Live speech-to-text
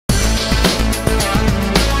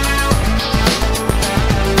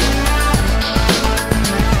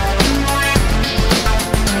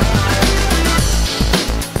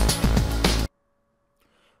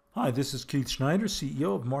Hi, this is Keith Schneider,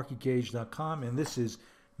 CEO of MarketGauge.com, and this is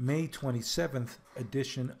May 27th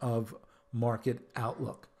edition of Market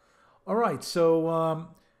Outlook. All right, so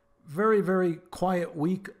very, very quiet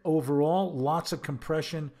week overall. Lots of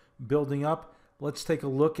compression building up. Let's take a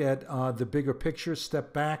look at the bigger picture,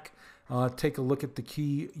 step back, take a look at the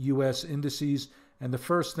key U.S. indices. And the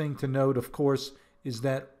first thing to note, of course, is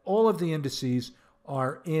that all of the indices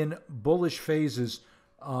are in bullish phases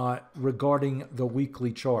regarding the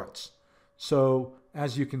weekly charts. So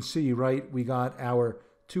as you can see, right, we got our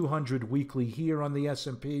 200 weekly here on the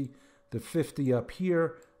S&P, the 50 up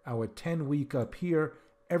here, our 10-week up here.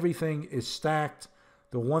 Everything is stacked.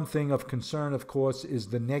 The one thing of concern, of course, is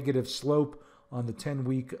the negative slope on the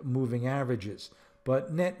 10-week moving averages.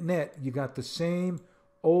 But net, you got the same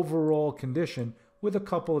overall condition with a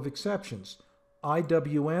couple of exceptions.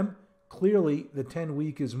 IWM, clearly the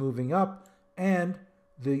 10-week is moving up, and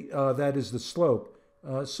that is the slope,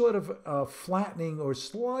 sort of flattening or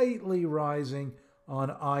slightly rising on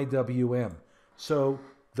IWM. So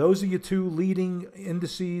those are your two leading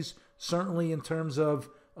indices, certainly in terms of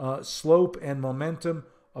slope and momentum.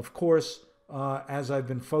 Of course, as I've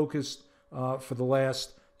been focused for the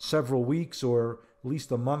last several weeks or at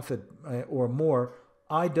least a month or more,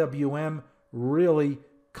 IWM really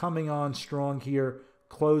coming on strong here,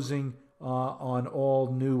 closing on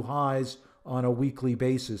all new highs on a weekly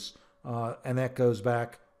basis, and that goes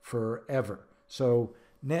back forever. So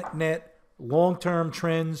net, long-term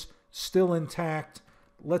trends still intact.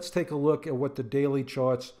 Let's take a look at what the daily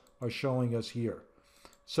charts are showing us here.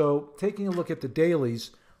 So taking a look at the dailies,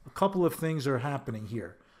 a couple of things are happening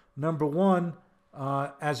here. Number one,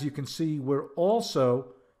 as you can see, we're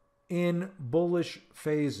also in bullish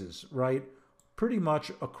phases, right? Pretty much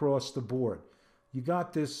across the board. You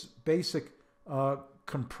got this basic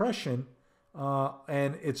compression,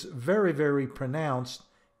 and it's very, very pronounced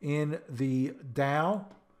in the Dow,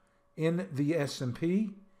 in the S&P,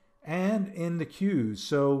 and in the Qs.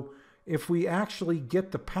 So if we actually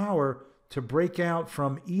get the power to break out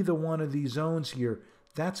from either one of these zones here,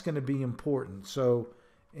 that's going to be important. So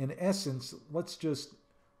in essence, let's just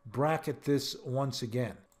bracket this once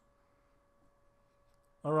again.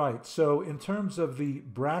 All right, so in terms of the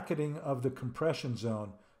bracketing of the compression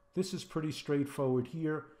zone, this is pretty straightforward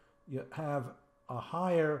here. You have a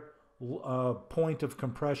higher point of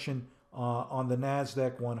compression on the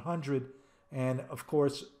NASDAQ 100. And of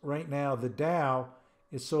course, right now, the Dow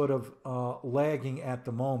is sort of lagging at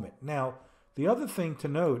the moment. Now, the other thing to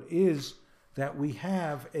note is that we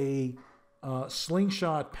have a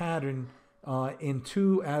slingshot pattern in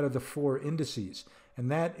 2 out of the 4 indices. And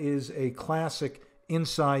that is a classic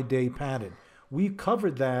inside day pattern. We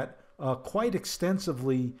covered that quite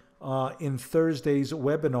extensively in Thursday's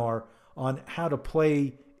webinar on how to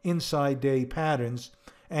play inside day patterns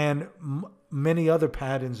and many other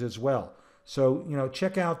patterns as well. So,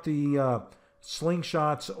 check out the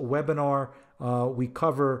Slingshots webinar. We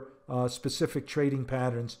cover specific trading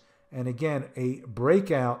patterns. And again, a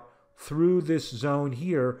breakout through this zone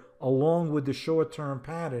here, along with the short-term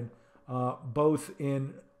pattern, both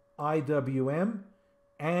in IWM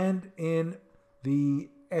and in the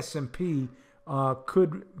S&P,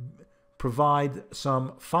 could provide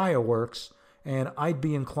some fireworks, and I'd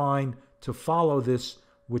be inclined to follow this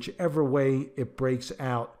whichever way it breaks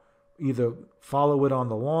out. Either follow it on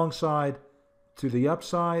the long side to the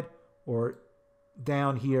upside or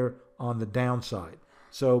down here on the downside.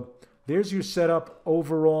 So there's your setup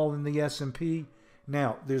overall in the S&P.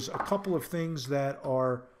 Now, there's a couple of things that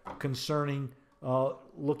are concerning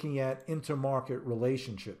looking at intermarket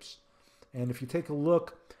relationships. And if you take a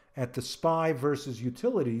look at the SPY versus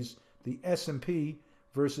utilities, the S&P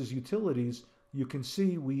versus utilities, you can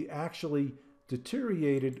see we actually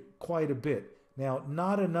deteriorated quite a bit. Now,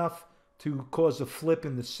 not enough to cause a flip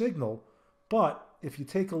in the signal, but if you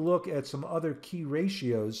take a look at some other key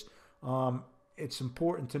ratios, it's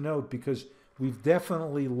important to note because we've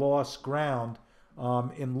definitely lost ground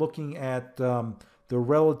in looking at the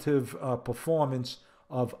relative performance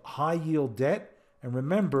of high-yield debt. And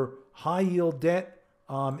remember, high-yield debt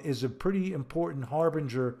is a pretty important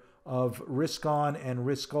harbinger of risk-on and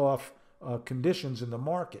risk-off conditions in the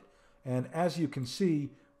market. And as you can see,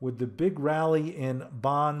 with the big rally in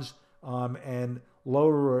bonds and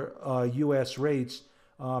lower U.S. rates,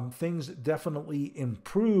 things definitely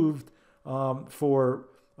improved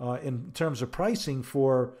in terms of pricing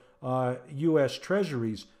for U.S.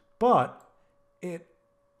 Treasuries, but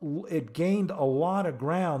it gained a lot of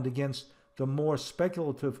ground against the more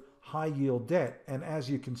speculative high-yield debt. And as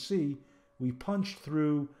you can see, we punched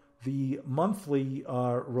through the monthly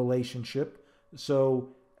relationship. So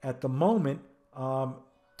at the moment,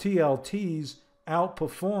 TLTs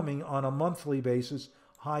outperforming on a monthly basis,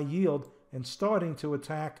 high yield, and starting to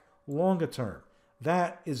attack longer term.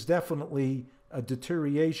 That is definitely a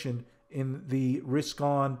deterioration in the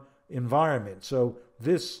risk-on environment. So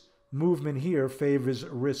this movement here favors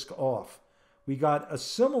risk off. We got a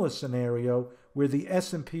similar scenario where the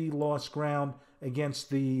S&P lost ground against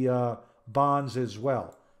the bonds as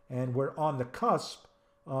well. And we're on the cusp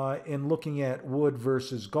in looking at wood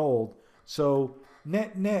versus gold. So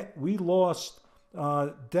net, we lost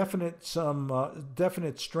definite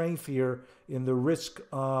strength here in the risk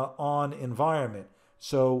on environment.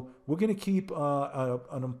 So we're going to keep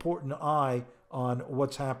an important eye on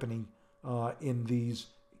what's happening in these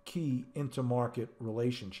key intermarket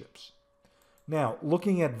relationships. Now,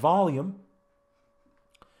 looking at volume,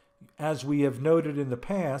 as we have noted in the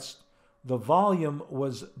past, the volume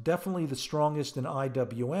was definitely the strongest in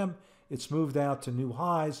IWM. It's moved out to new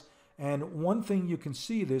highs. And one thing you can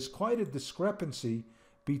see, there's quite a discrepancy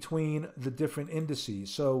between the different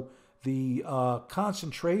indices. So the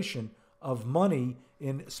concentration of money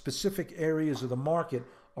in specific areas of the market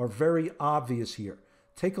are very obvious here.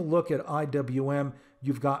 Take a look at IWM.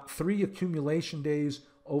 You've got 3 accumulation days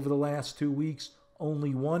over the last 2 weeks,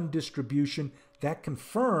 only 1 distribution. That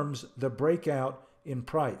confirms the breakout in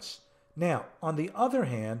price. Now, on the other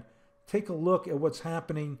hand, take a look at what's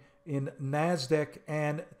happening in NASDAQ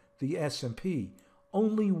and the S&P.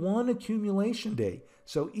 Only 1 accumulation day.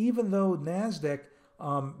 So even though NASDAQ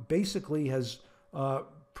basically has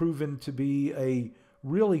proven to be a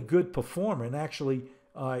really good performer, and actually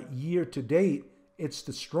year to date, it's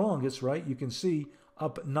the strongest, right? You can see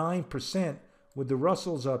up 9%, with the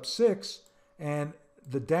Russells up 6%, and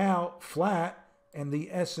the Dow flat, and the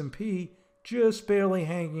S&P just barely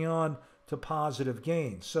hanging on to positive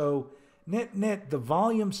gains. So net, the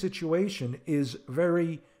volume situation is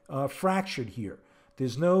very fractured here.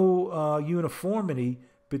 There's no uniformity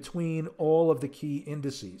between all of the key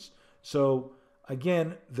indices. So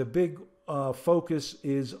again, the big focus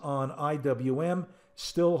is on IWM,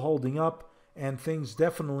 still holding up, and things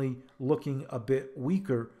definitely looking a bit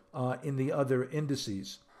weaker in the other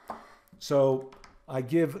indices. So I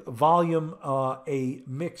give volume a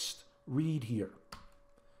mixed read here.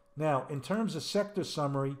 Now, in terms of sector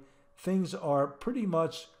summary, things are pretty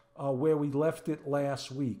much where we left it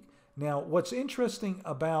last week. Now, what's interesting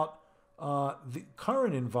about the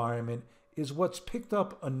current environment is what's picked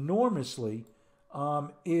up enormously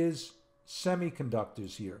is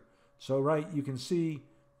semiconductors here. So, right, you can see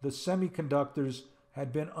the semiconductors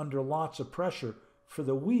had been under lots of pressure. For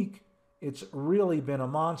the week, it's really been a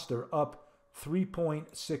monster, up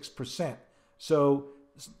 3.6%. So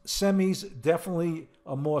semis, definitely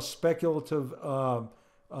a more speculative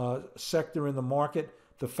sector in the market.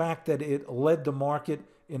 The fact that it led the market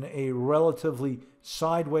in a relatively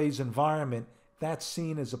sideways environment, that's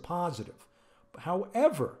seen as a positive.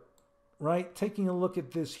 However, right, taking a look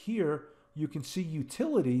at this here, you can see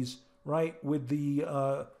utilities, right, with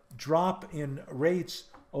the drop in rates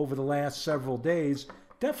over the last several days,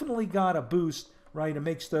 definitely got a boost, right? It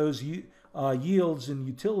makes those yields and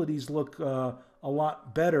utilities look a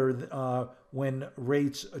lot better when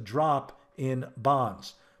rates drop in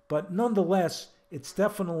bonds. But nonetheless, it's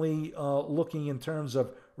definitely looking in terms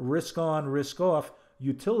of risk on, risk off.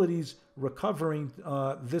 Utilities recovering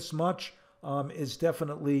this much is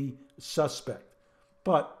definitely suspect.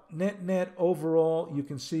 But net overall, you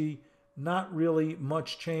can see not really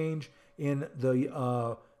much change in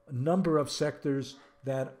the number of sectors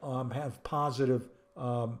that have positive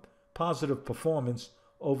performance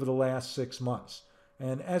over the last 6 months.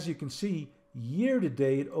 And as you can see, year to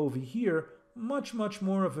date over here, much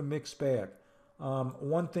more of a mixed bag.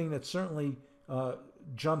 One thing that certainly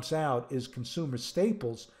jumps out is consumer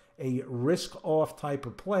staples, a risk-off type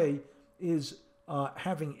of play, is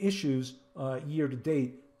having issues year to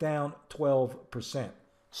date, down 12%.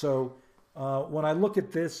 So when I look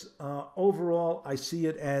at this, overall, I see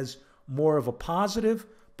it as more of a positive,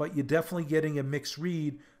 but you're definitely getting a mixed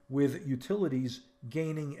read with utilities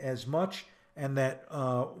gaining as much, and that,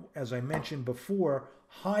 as I mentioned before,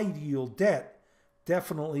 high-yield debt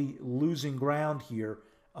definitely losing ground here,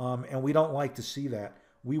 and we don't like to see that.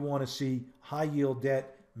 We want to see high-yield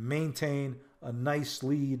debt maintain a nice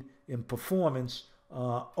lead in performance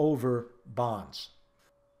over bonds.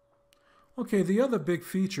 Okay, the other big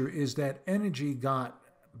feature is that energy got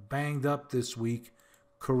banged up this week,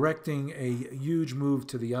 correcting a huge move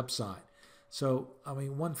to the upside. So, I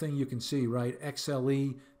mean, one thing you can see, right?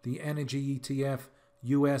 XLE, the energy ETF,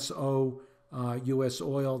 USO, U.S.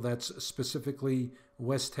 oil, that's specifically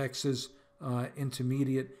West Texas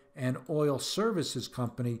Intermediate, and oil services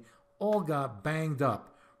company all got banged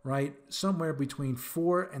up, right? Somewhere between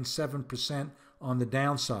 4 and 7% on the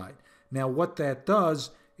downside. Now, what that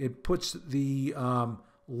does, it puts the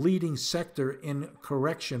leading sector in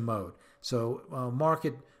correction mode. So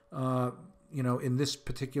market, in this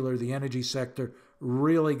particular, the energy sector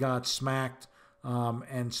really got smacked.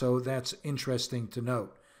 And so that's interesting to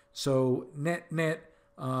note. So net,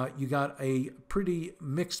 you got a pretty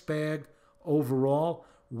mixed bag overall,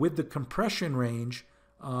 with the compression range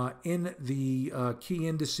in the key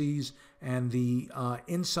indices and the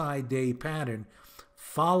inside day pattern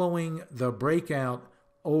following the breakout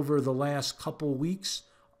over the last couple weeks.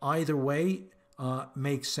 Either way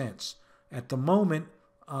makes sense. At the moment,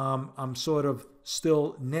 I'm sort of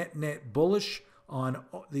still net bullish on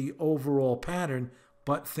the overall pattern,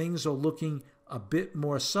 but things are looking a bit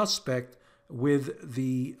more suspect with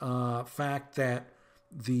the fact that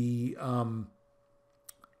the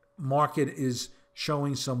market is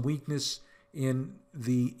showing some weakness in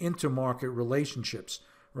the intermarket relationships,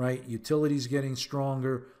 right? Utilities getting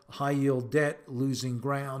stronger, high yield debt losing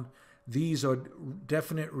ground. These are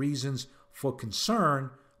definite reasons for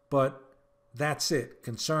concern, but that's it.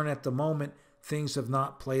 Concern at the moment. Things have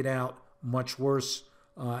not played out much worse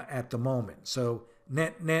at the moment. So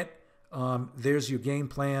net, there's your game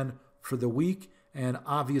plan for the week. And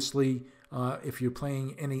obviously, if you're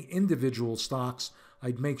playing any individual stocks,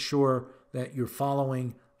 I'd make sure that you're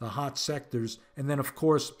following the hot sectors, and then of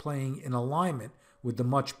course playing in alignment with the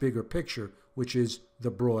much bigger picture, which is the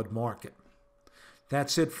broad market.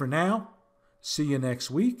 That's it for now. See you next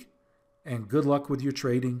week, and good luck with your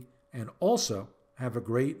trading, and also have a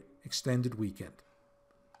great extended weekend.